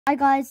Hi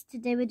guys,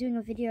 today we're doing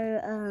a video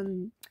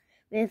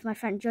with my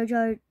friend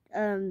Jojo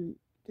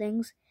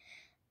Blings.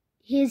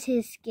 Here's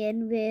his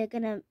skin. We're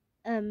gonna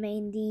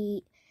main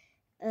the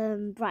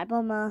bright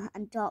bomber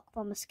and dark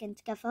bomber skin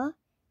together.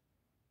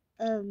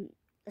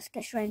 Let's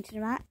get straight into the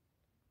map.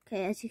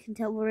 Okay, as you can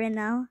tell, we're in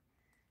now.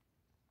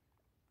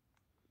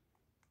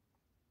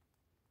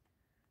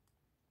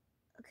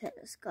 Okay,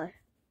 let's go.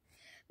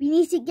 We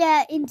need to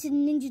get into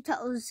Ninja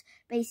Turtles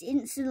base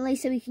instantly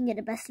so we can get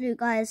the best loot,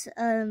 guys.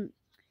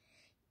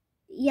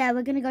 Yeah,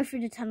 we're gonna go through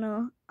the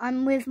tunnel.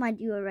 I'm with my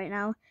duo right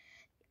now.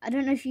 I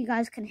don't know if you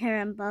guys can hear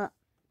him, but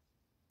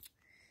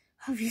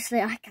obviously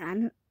I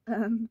can.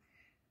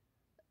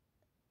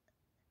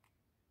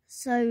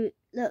 So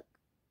look,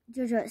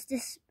 Jojo, it's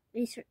this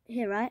piece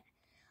here, right?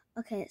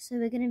 Okay, so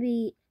we're gonna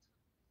be.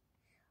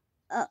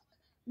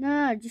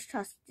 No, just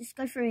trust. Just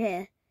go through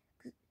here.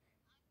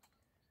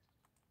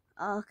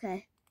 Oh,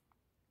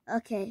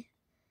 okay.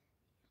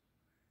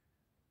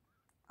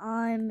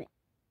 I'm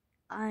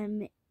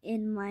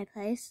in my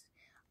place.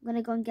 I'm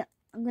gonna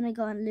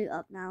go and loot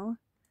up now.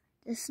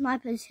 There's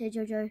snipers here,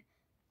 Jojo.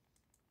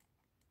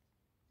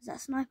 Is that a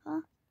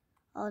sniper?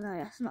 Oh no,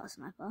 that's not a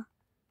sniper.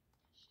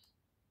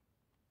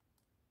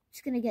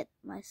 Just gonna get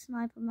my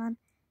sniper, man.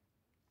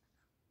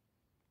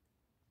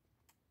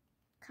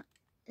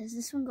 Has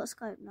this one got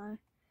scope? No.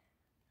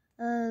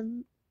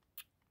 We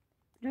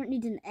don't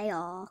need an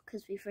AR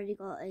because we've already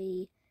got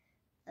a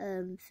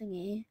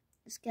thingy.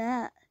 Let's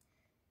get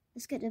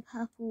the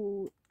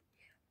purple.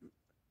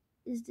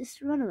 Is this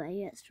the runaway?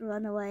 Yeah, it's the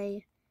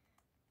runaway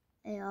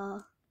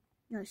AR.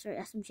 No, sorry,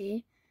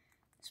 SMG.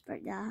 Let's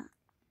break that.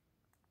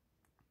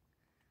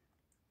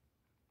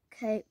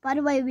 Okay, by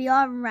the way, we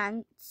are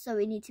ranked, so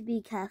we need to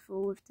be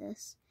careful with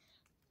this.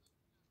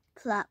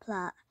 Plat.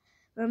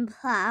 We're in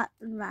plat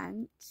and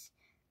ranked.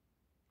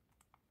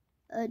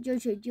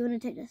 Jojo, do you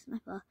want to take the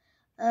sniper?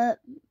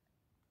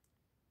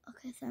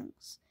 Okay,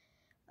 thanks.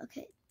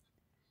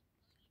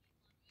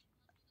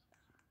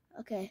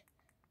 Okay,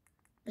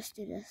 let's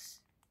do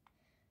this.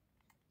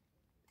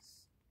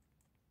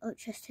 Oh,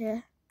 chest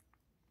here.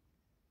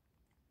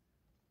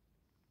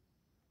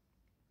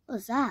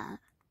 What's that?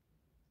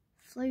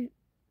 Flow,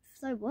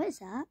 what is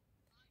that?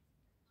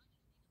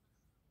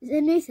 Is it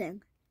a new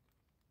thing?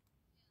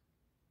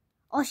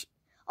 Oh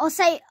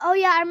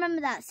yeah, I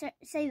remember that.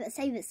 Save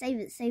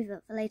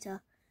it for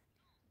later.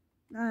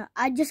 No,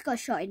 I just got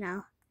shotty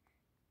now.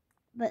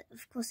 But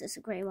of course it's a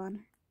grey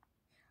one.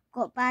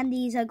 Got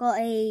bandies, I got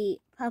a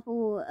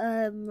purple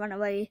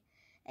runaway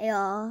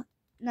AR,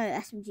 no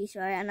SMG,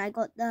 sorry, and I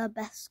got the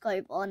best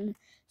scope on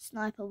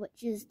sniper,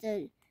 which is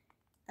the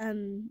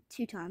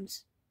 2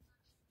 times.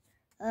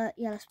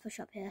 Yeah, let's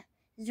push up here.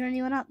 Is there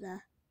anyone up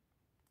there?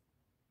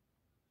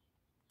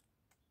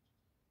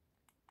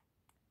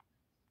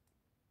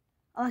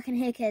 Oh, I can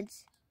hear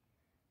kids.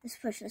 Let's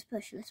push.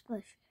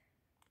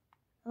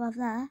 Above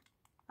there.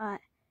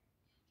 Alright.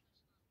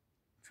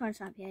 Try and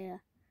snipe, yeah.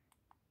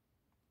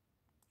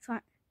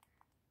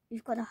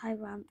 We've got a high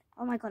ramp.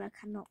 Oh my god, I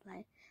cannot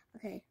play.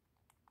 Okay.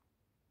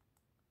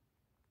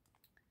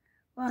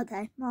 Where are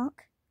they?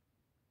 Mark?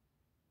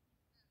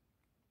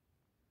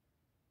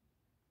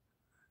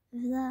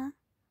 Over there. I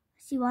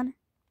see one.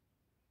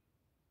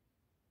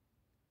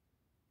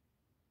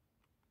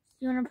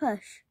 Do you want to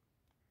push?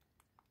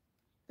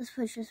 Let's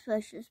push. Let's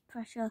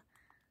pressure.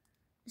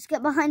 Let's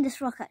get behind this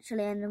rock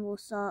actually, and then we'll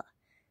start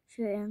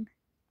shooting.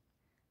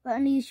 But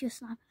only use your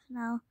sniper for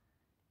now.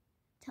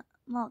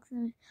 Mark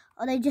them.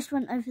 Oh, they just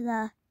went over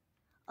there.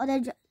 Oh, they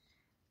just...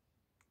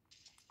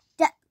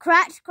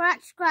 Cracked.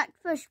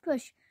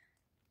 Push.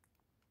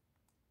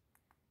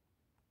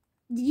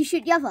 Did you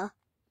shoot the other?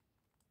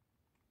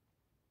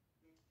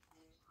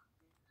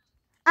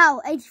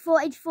 Ow,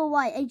 84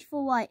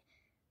 white.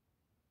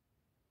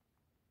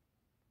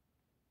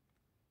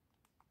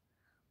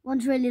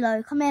 One's really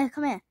low. Come here.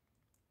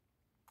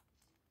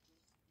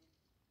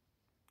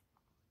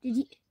 Did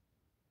you...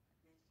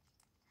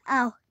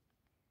 Ow.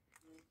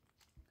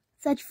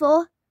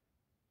 34.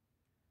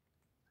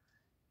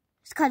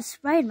 This guy's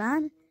sprayed,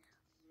 man.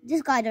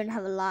 This guy don't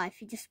have a life.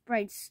 He just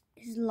sprayed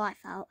his life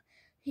out.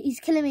 He's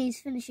killing me. He's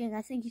finishing.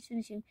 I think he's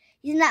finishing.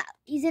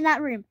 He's in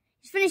that room.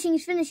 He's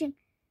finishing.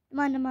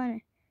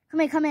 Mine.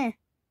 Come here.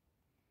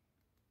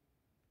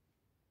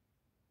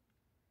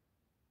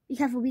 Be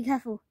careful.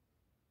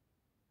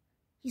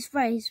 He's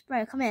spray.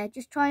 Come here.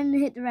 Just try and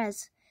hit the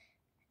res.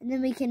 And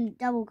then we can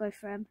double go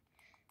for him.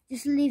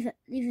 Just leave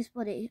his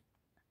body.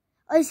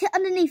 Oh, he's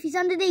underneath. He's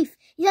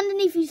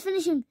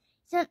finishing.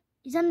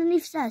 He's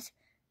underneath stairs.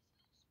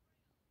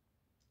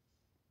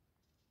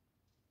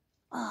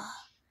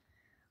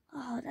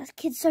 Oh, that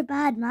kid's so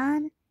bad,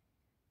 man.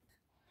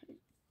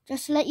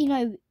 Just to let you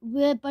know,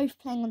 we're both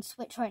playing on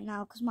Switch right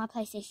now because my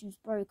PlayStation's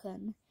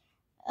broken.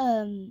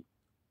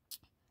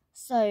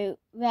 So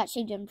we're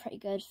actually doing pretty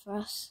good for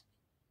us.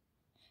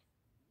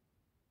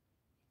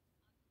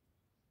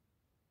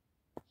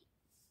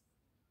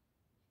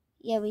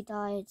 Yeah, we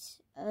died.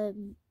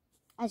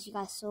 As you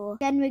guys saw.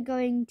 Then we're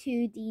going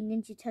to the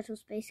Ninja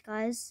Turtles base,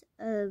 guys.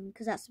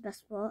 Because that's the best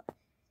spot.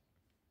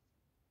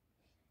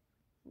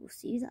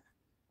 see you there.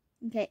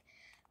 Okay,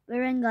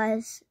 we're in,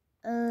 guys.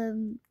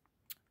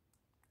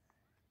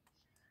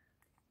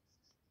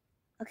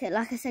 Okay,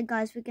 like I said,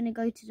 guys, we're gonna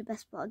go to the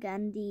best spot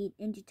again, the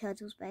Ninja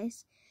Turtles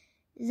base.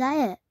 Is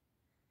that it?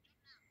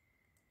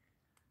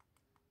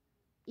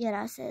 Yeah,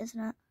 that's it, isn't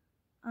it?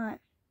 Alright.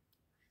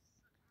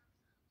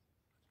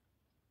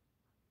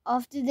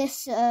 After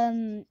this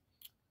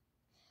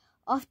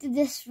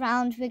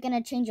round, we're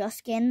gonna change our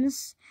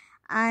skins,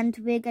 and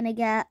we're gonna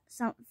get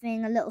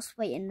something a little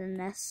sweeter than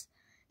this.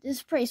 This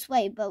is pretty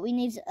sweet, but we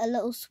need a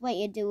little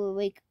sweeter duo.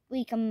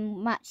 We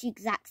can match the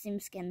exact same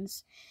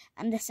skins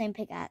and the same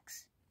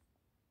pickaxe.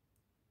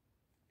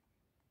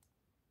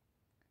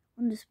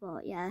 On the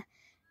spot, yeah.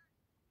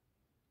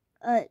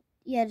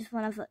 Yeah,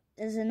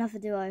 there's another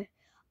duo.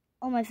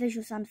 Oh, my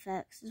visual sound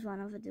effects. There's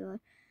one other duo.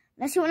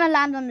 Unless you want to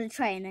land on the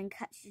train and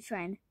catch the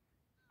train.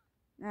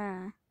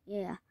 Yeah.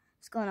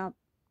 Let's go on up.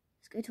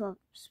 Let's go to our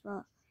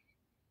spot.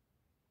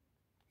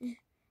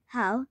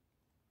 How?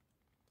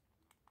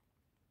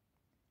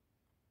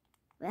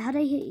 Wait, how did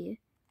I hit you?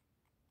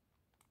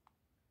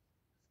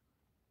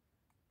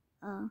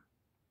 Oh.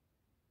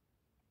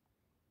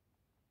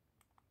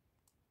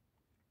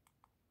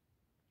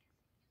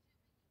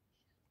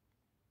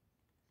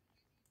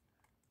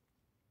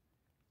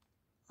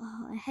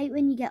 Oh, I hate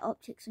when you get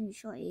optics on your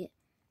shotty.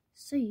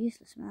 It's so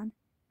useless, man.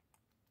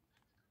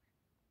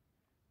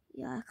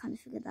 Yeah, I kind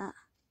of figured that.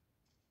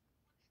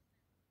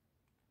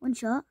 One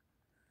shot.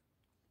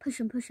 Push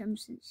him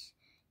since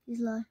he's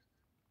low.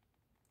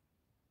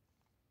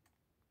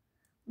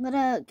 I'm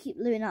gonna keep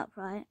looting up,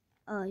 right?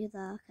 Oh, you're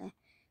there, okay.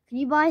 Can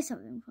you buy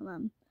something from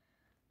him?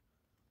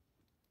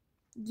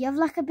 Do you have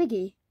like a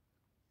biggie?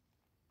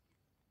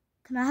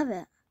 Can I have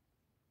it?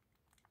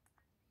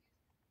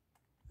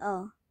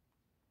 Oh.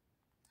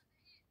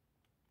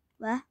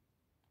 Where?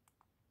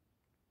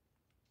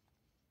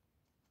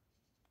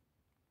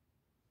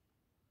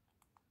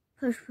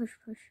 Push.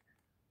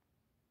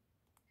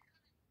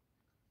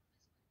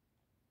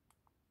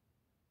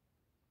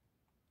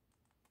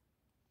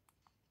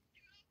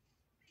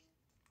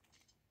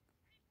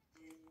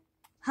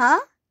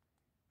 Huh?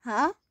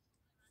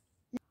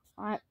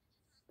 Alright.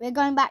 We're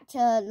going back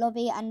to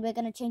lobby and we're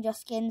gonna change our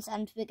skins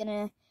and we're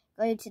gonna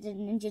go to the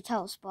Ninja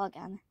Turtle spot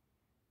again.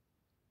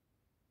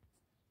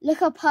 Look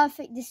how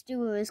perfect this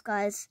duo is,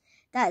 guys.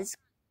 That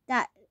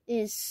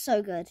is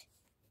so good.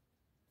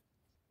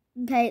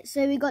 Okay,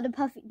 so we got the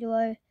perfect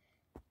duo.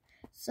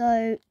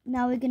 So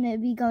now we're gonna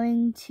be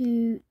going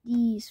to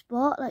the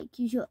spot. Like,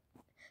 use your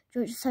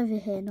just over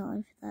here, not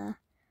over there.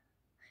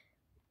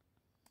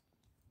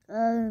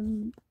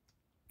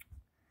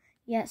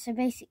 Yeah, so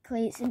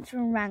basically, since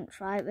we're on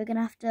ranked, right, we're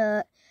gonna have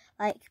to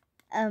like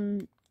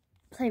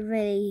play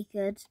really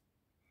good,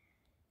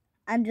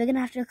 and we're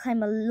gonna have to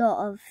claim a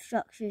lot of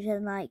structures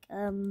and like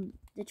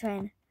the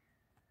train.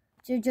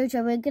 So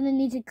Jojo, we're gonna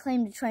need to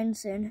claim the train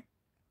soon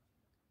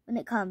when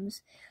it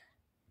comes.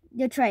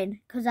 The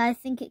train, because I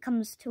think it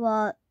comes to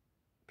our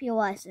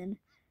POI soon.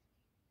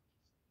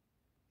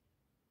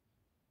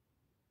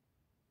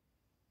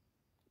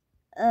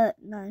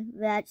 No,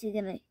 we're actually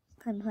gonna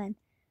claim the plane.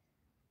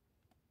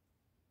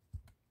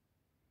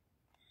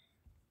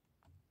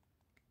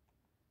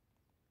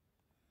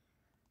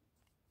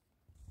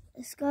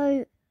 Let's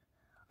go.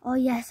 Oh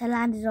yes, I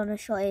landed on a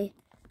shotty.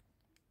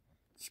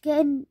 Just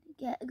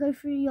go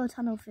through your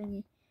tunnel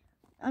thingy.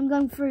 I'm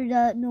going through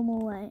the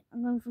normal way.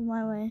 I'm going through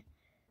my way.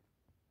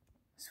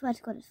 I swear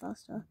to God, it's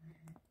faster.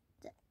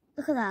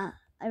 Look at that.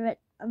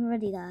 I'm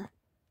already there.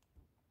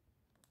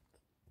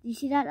 Do you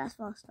see that? That's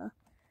faster.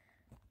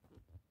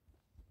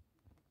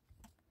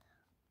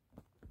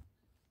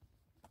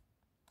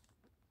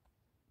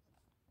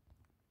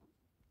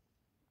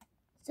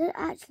 Is there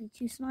actually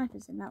 2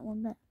 snipers in that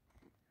one bit?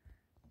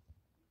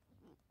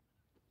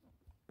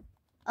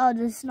 Oh,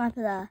 there's a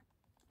sniper there.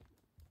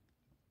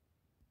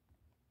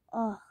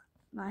 Oh,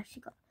 nice.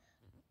 She got.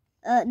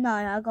 No,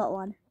 I got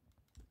one.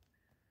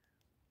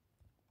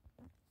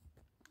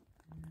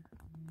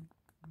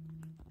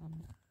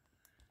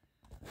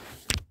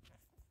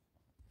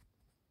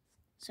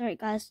 Sorry,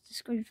 guys. The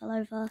screen fell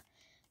over.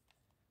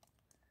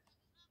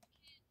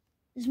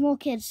 There's more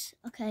kids.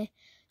 Okay.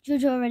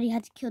 Jojo already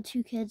had to kill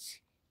 2 kids.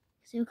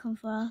 Because he'll come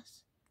for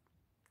us.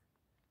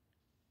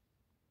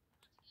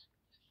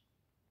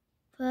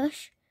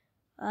 Push.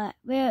 Alright.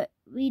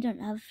 We don't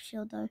have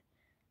shield though.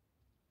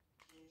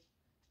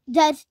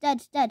 Dead.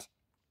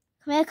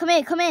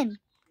 Come in.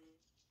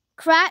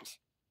 Cracked.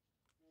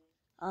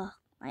 Oh,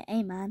 my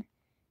aim, man.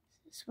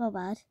 It's well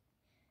bad.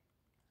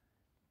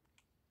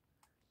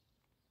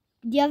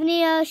 Do you have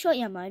any short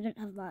ammo? I don't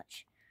have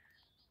much.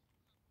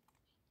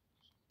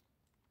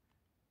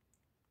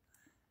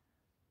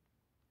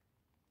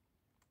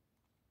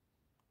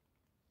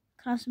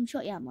 Can I have some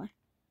short ammo?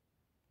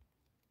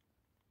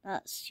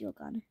 That's your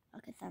gun.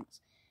 Okay, thanks.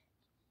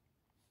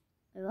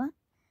 Wait, what?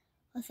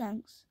 Oh,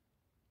 thanks.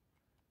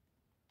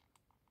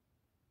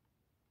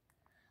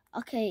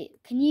 Okay,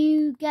 can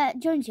you get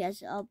Jonesy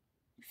as a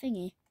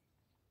thingy?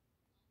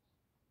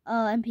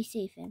 Oh,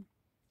 NPC thing.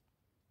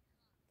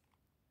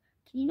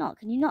 Can you not?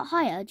 Can you not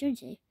hire,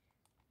 Jonesy?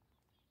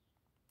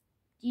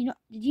 Did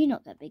you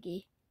not get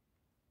Biggie?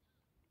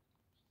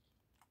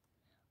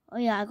 Oh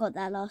yeah, I got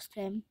that last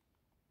game.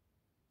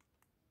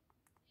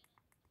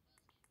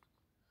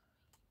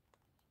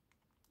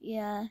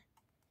 Yeah.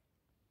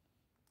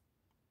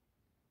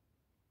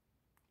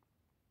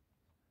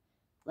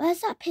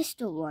 Where's that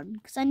pistol one?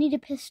 Because I need a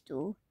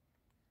pistol.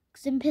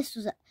 Because in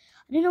pistols, I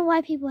don't know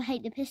why people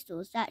hate the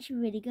pistols. They're actually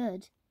really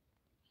good.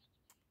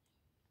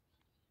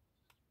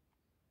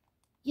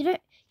 You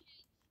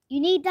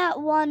need that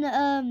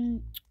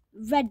one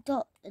red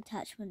dot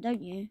attachment,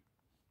 don't you?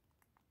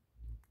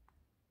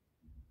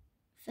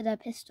 For their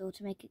pistol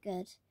to make it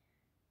good.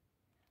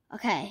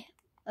 Okay.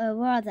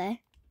 Where are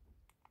they?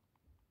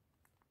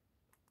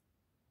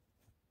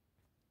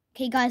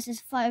 Okay, guys, there's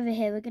a fight over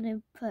here. We're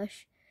gonna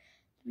push.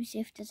 Let me see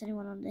if there's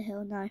anyone on the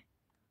hill. No.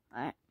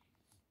 Alright.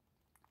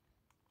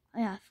 Oh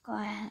yeah, I forgot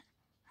I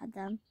had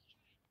them.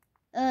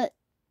 No.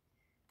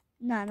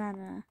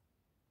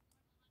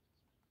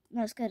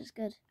 No, it's good, it's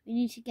good. We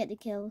need to get the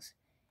kills.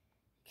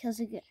 Kills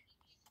are good.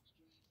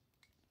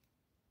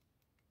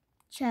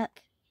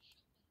 Check.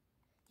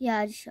 Yeah,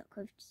 I just shot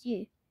close to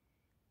you.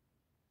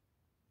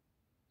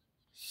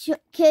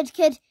 Kid.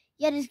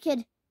 Yeah, there's a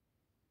kid.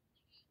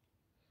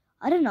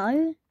 I don't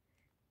know.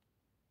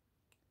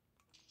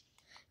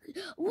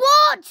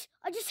 What?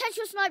 I just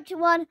headshot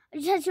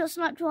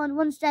sniped one.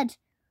 One's dead.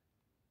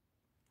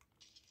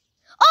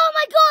 Oh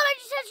my god, I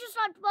just headshot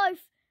sniped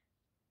both.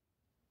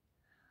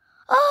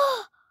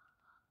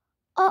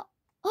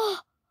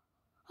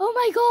 Oh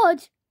my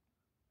god.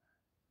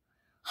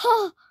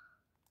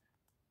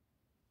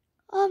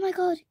 Oh my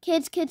god.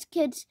 Kids.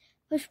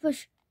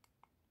 Push.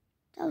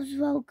 That was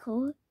well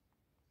cool.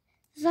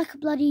 It's like a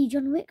bloody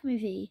John Wick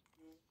movie.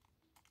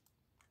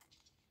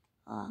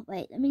 Oh,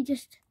 wait, let me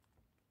just...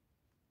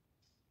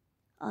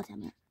 Oh,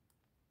 damn it.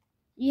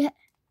 Yeah.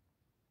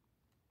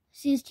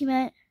 See his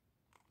teammate?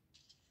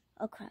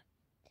 Oh, crap.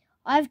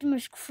 I have the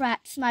most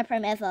cracked sniper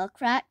aim ever.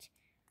 Cracked.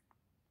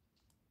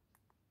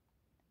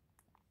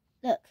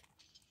 Look.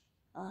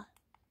 Oh.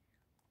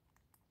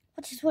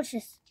 Watch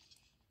this.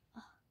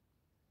 Oh.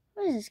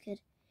 Where is this kid?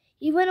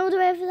 He went all the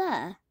way over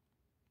there.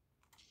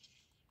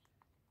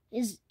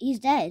 He's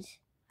dead.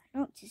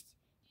 Not just...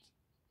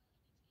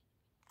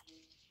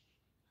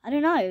 I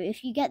don't know.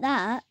 If you get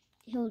that,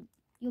 you'll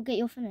get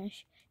your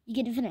finish. You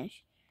get the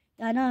finish.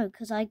 Yeah, I know,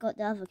 because I got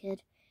the other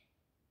kid.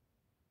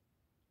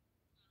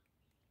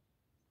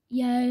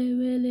 Yeah,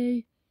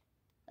 really.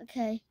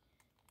 Okay.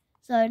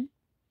 Zone.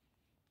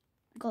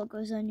 Gotta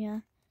go zone, yeah.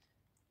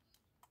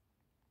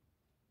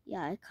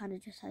 Yeah, I kind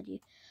of just had you.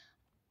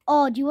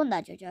 Oh, do you want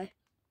that, Jojo?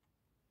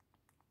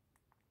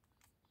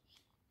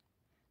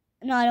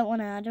 No, I don't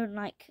want it. I don't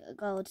like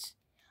golds.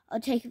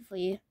 I'll take it for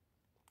you.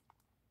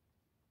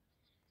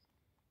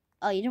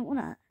 Oh, you don't want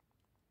that?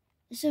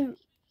 So,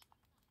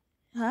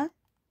 huh?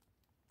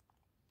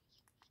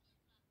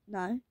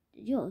 No,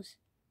 it's yours.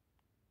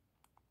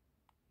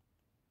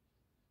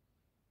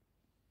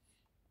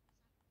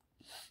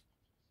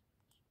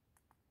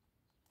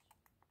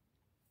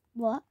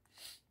 What?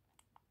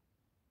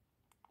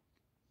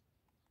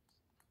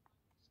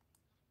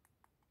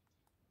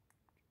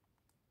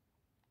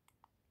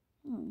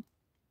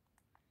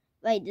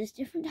 Wait, there's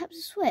different types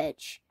of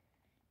switch.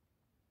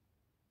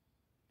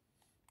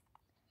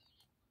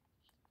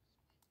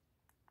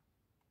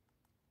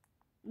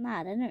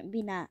 Nah, they don't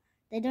be that.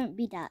 They don't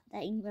be that.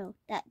 That ain't real.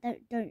 That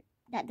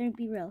don't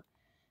be real.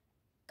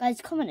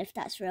 Guys, comment if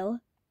that's real.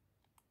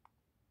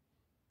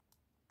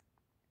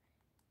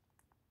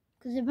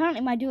 Because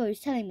apparently my duo is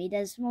telling me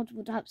there's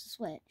multiple types of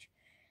switch.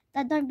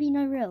 That don't be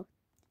no real.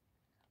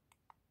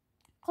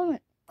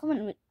 Comment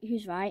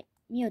who's right,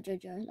 me or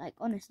Jojo. Like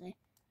honestly.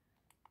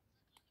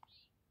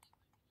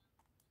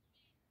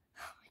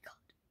 Oh my god.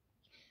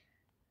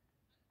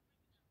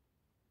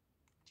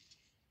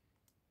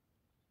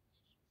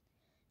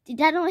 Did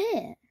that not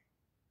hit?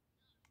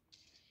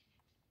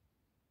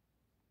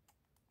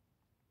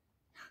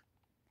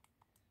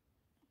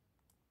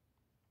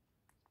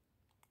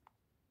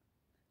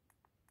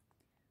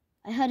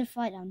 I heard a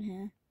fight down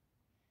here.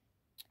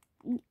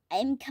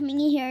 I'm coming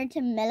here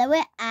to mellow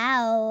it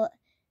out.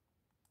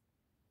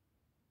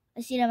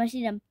 I see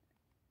them.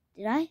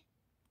 Did I?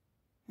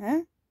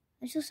 Huh?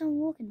 I saw someone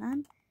walking,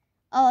 man.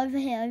 Oh, over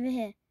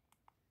here.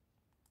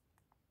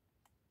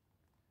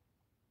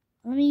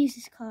 Let me use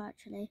this car,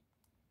 actually.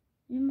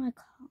 In my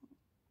car.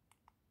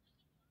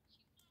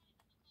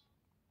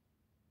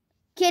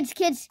 Kids.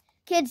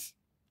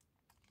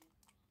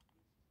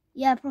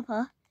 Yeah,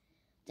 proper.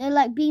 They're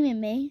like beaming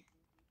me.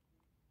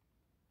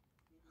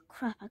 Oh,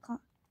 crap, I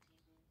can't.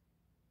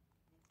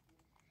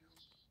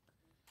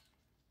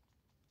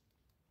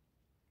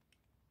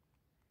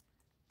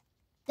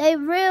 They're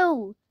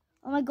real.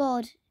 Oh my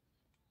god.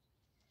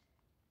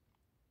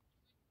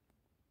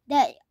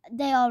 They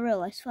are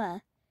real, I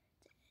swear.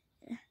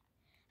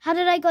 How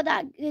did I got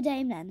that good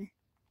aim then?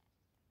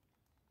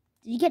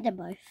 Did you get them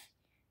both?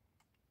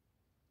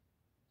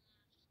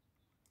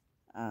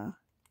 Oh.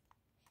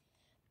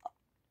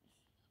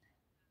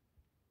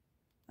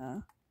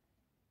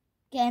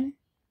 Get in.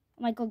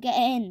 Oh my god, get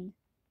in.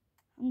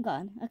 I'm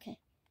gone. Okay.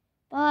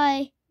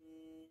 Bye.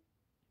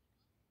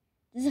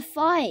 There's a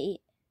fight.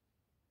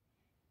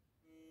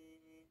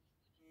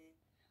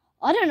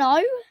 I don't know.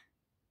 I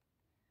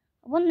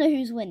wonder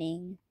who's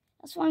winning.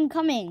 That's why I'm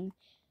coming.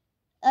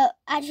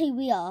 Actually,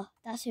 we are.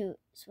 That's who's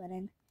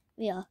winning.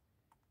 We are.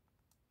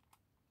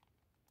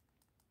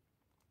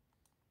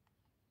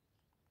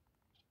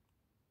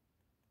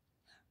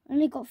 I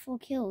only got 4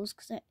 kills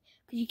because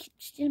you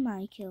steal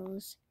my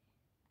kills.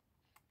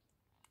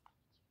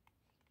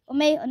 On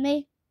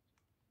me.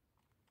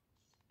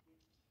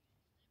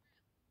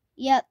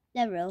 Yep,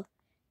 they're real.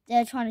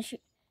 They're trying to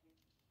shoot.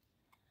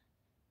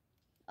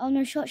 Oh,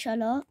 no shot,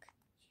 Sherlock.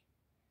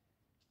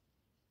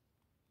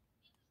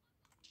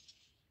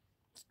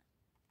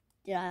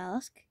 Did I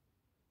ask?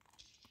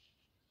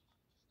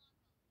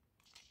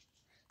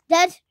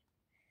 Dead.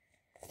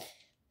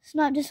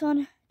 Snipe this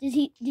one.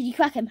 Did you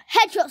crack him?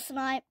 Headshot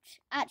sniped.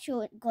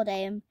 Actual god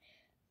aim.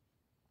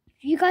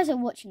 If you guys are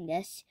watching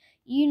this,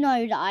 you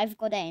know that I've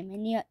got aim,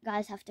 and you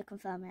guys have to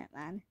confirm it,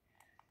 man.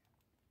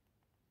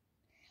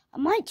 I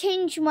might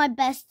change my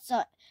best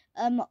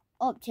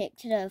optic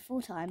to the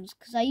 4 times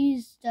because I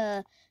used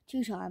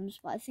 2 times,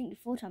 but I think the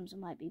 4 times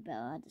might be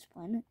better at this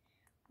point.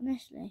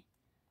 Honestly.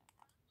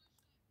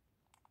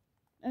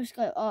 No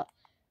scope.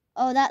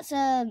 Oh, that's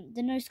the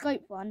no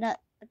scope one. I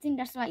think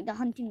that's like the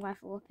hunting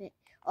rifle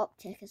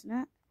optic, isn't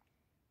it?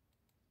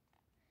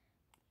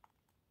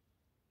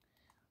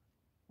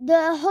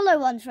 The hollow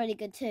one's really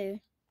good too.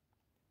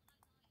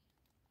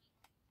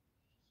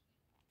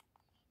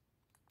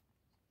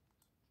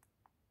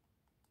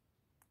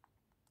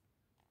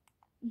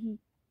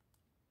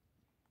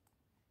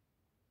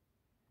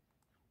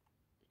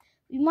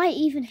 We might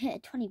even hit a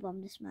 20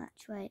 bomb this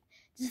match. Wait,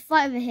 there's a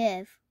fight over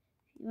here if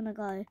you want to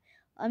go.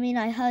 I mean,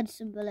 I heard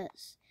some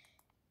bullets.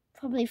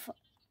 Probably.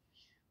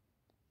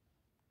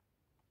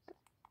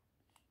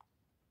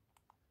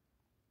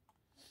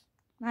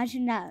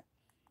 Imagine that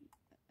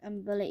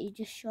bullet you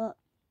just shot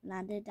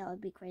landed. That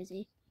would be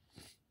crazy.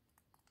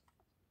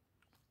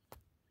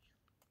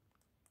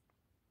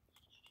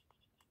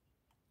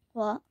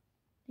 What?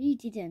 You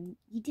didn't.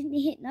 You didn't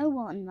hit no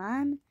one,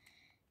 man.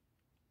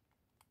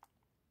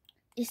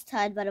 It's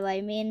tied, by the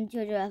way. Me and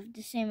Jojo have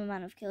the same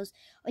amount of kills.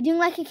 We're doing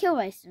like a kill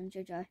race then,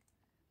 Jojo.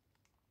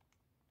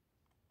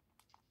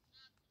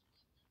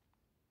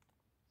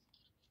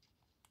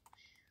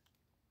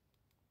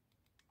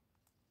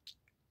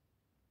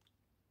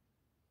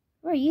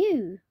 Where are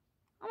you?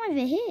 I'm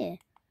over here.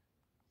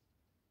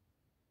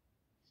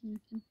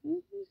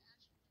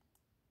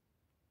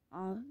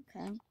 Oh,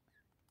 okay.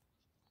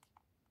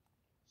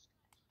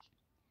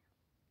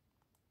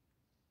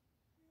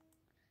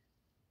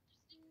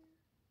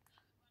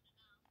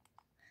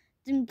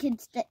 Them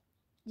kids, did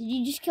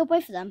you just kill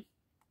both of them?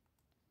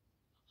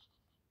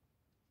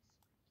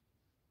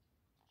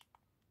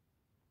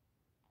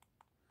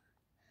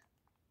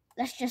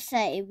 Let's just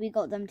say we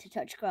got them to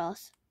touch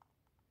grass.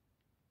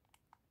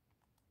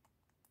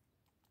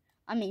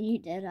 I mean, you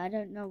did. I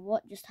don't know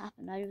what just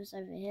happened. I was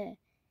over here.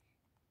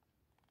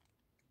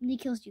 How many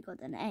kills you got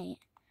then? 8.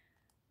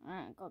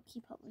 Alright, gotta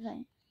keep up with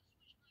 8.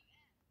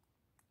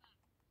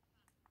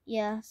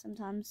 Yeah,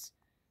 sometimes.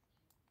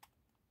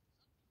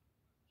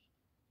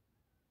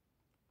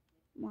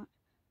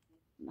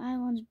 My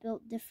one's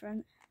built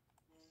different.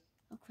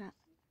 Oh crap.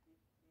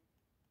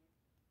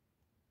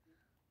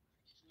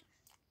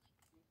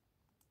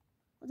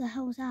 What the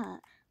hell was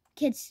that?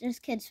 Kids, there's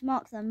kids.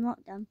 Mark them,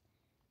 mark them.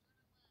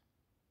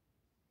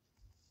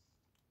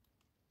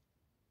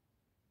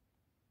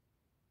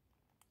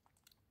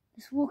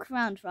 Just walk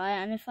around, right?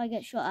 And if I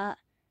get shot at,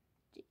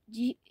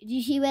 do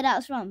you see where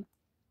that's from?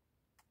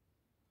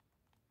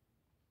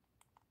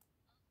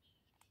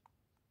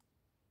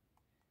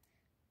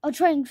 Oh,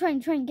 train,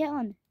 get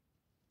on.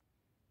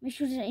 Make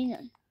sure that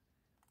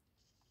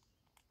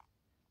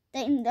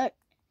there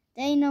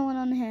ain't no one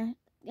on here.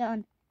 Get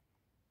on.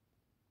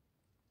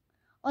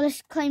 Oh,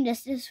 let's claim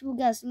this. This will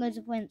get us loads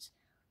of points.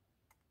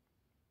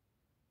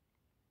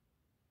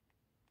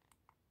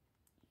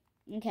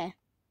 Okay.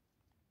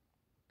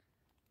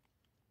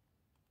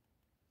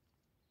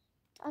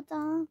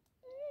 Ta-da.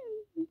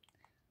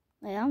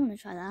 Wait, I want to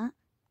try that.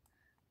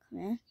 Come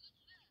here.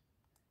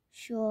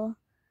 Sure.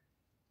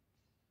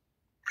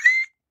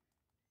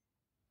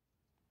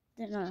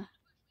 Don't know.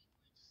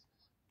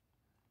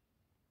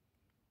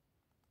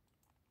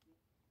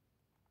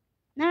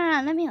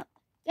 No, let me up.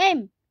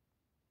 Game!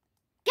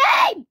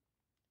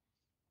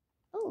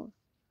 Oh.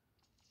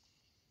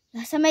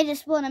 Yes, I made it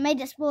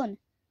spawn.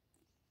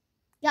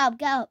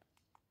 Get up.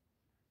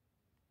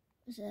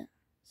 What's it?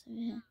 It's over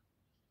here.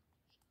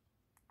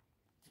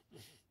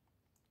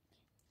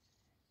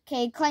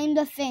 Okay, claim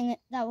the thing.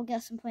 That will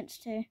get some points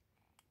too.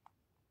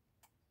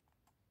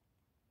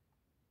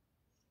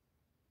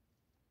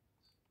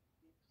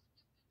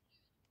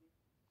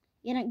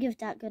 You don't give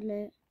that good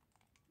loot.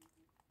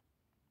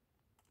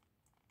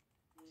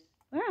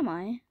 Where am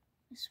I?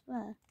 I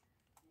swear.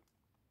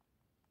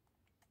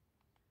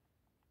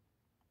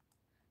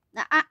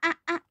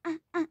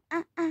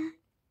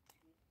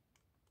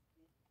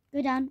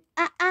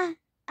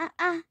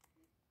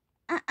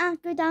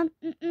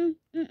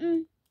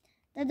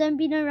 don't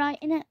be no right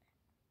in it.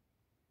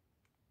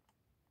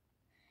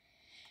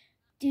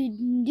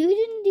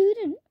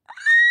 Doodin.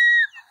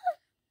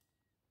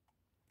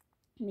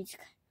 Let me just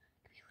go.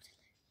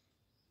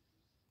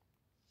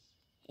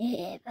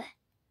 Yeah.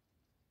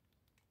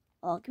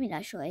 Oh, give me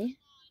that shorty.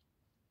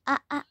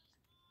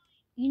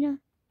 You know.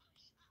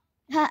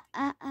 No,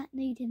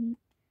 you didn't.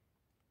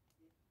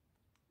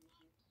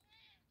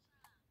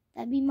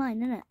 That'd be mine,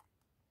 innit?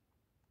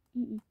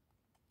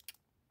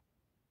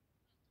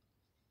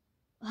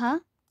 Huh?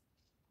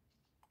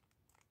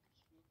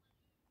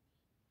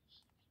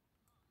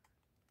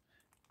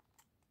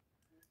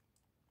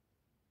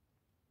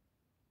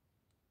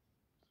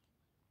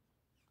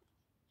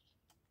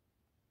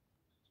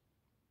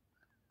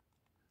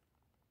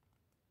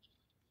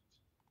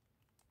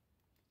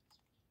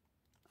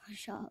 Oh,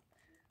 shut up.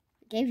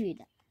 I gave you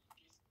that.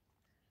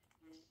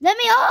 Let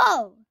me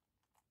off!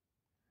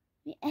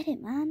 Let me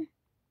edit, man.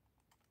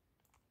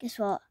 Guess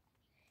what?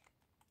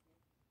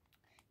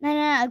 No,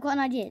 I've got an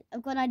idea.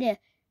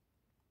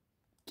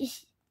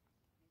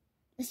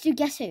 Let's do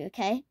guess who,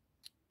 okay?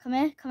 Come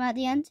here, come at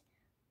the end.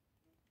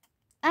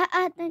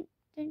 Don't.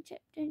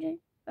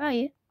 Where are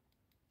you?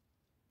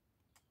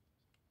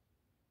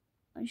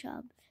 Oh, shut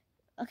up.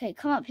 Okay,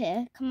 come up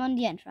here. Come on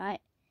the end,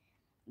 right?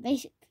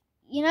 Basic.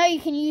 You know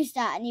you can use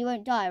that and you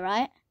won't die,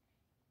 right?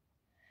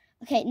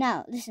 Okay,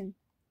 now listen.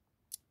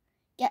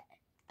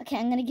 Okay,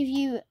 I'm gonna give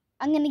you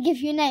a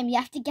name. You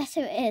have to guess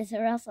who it is,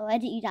 or else I'll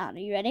edit you down. Are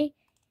you ready?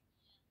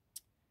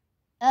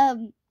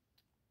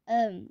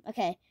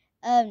 Okay.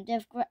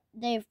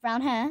 They have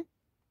brown hair,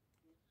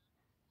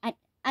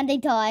 and they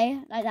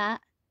die like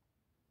that.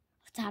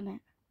 Oh, damn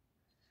it!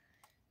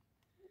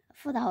 I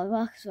thought that would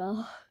work as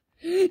well.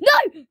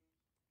 No!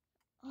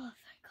 Oh,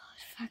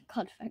 thank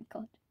God!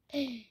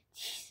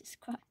 Jesus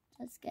Christ,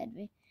 that scared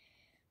me.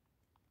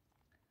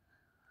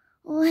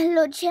 Oh,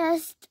 hello,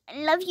 chest. I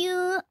love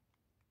you.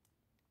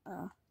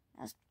 Oh,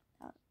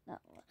 that.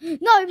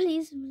 No,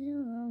 please.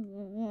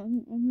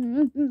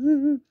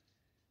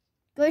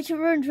 Go to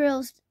rune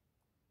drills.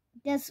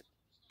 That's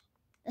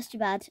too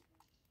bad.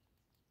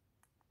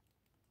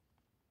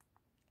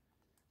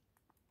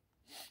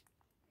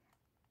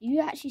 You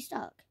actually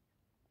stuck.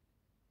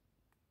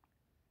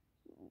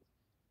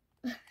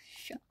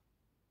 Shut.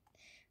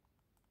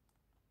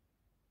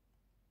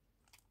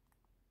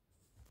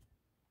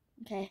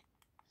 Okay.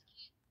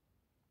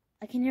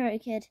 I can hear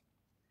it, kid.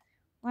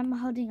 Why am I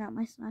holding out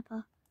my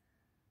sniper?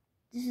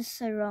 This is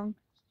so wrong.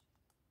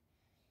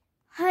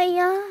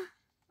 Hiya.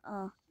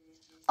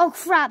 Oh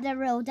crap, they're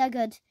real. They're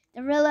good.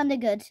 They're real and they're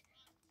good.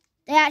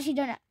 They actually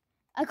don't.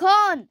 I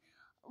can't.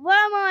 Where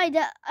am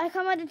I? I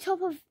come at the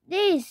top of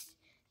this.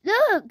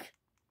 Look.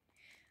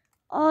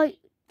 Oh,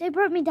 they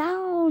broke me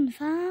down,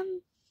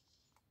 fam.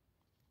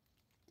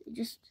 They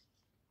just.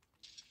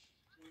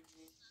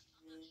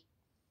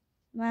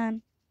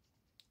 Man.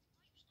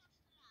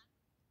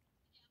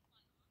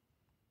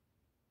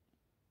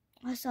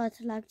 I started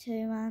to lag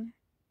too, man.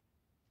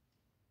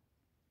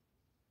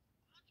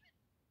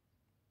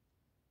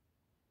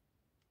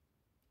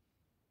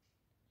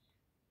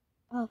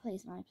 Oh,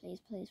 please, no,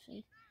 please.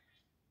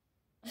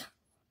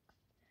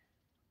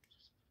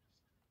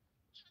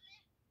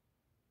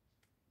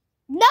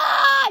 No!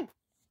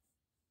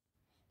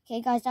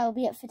 Okay, guys, that will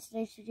be it for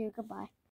today's video. Goodbye.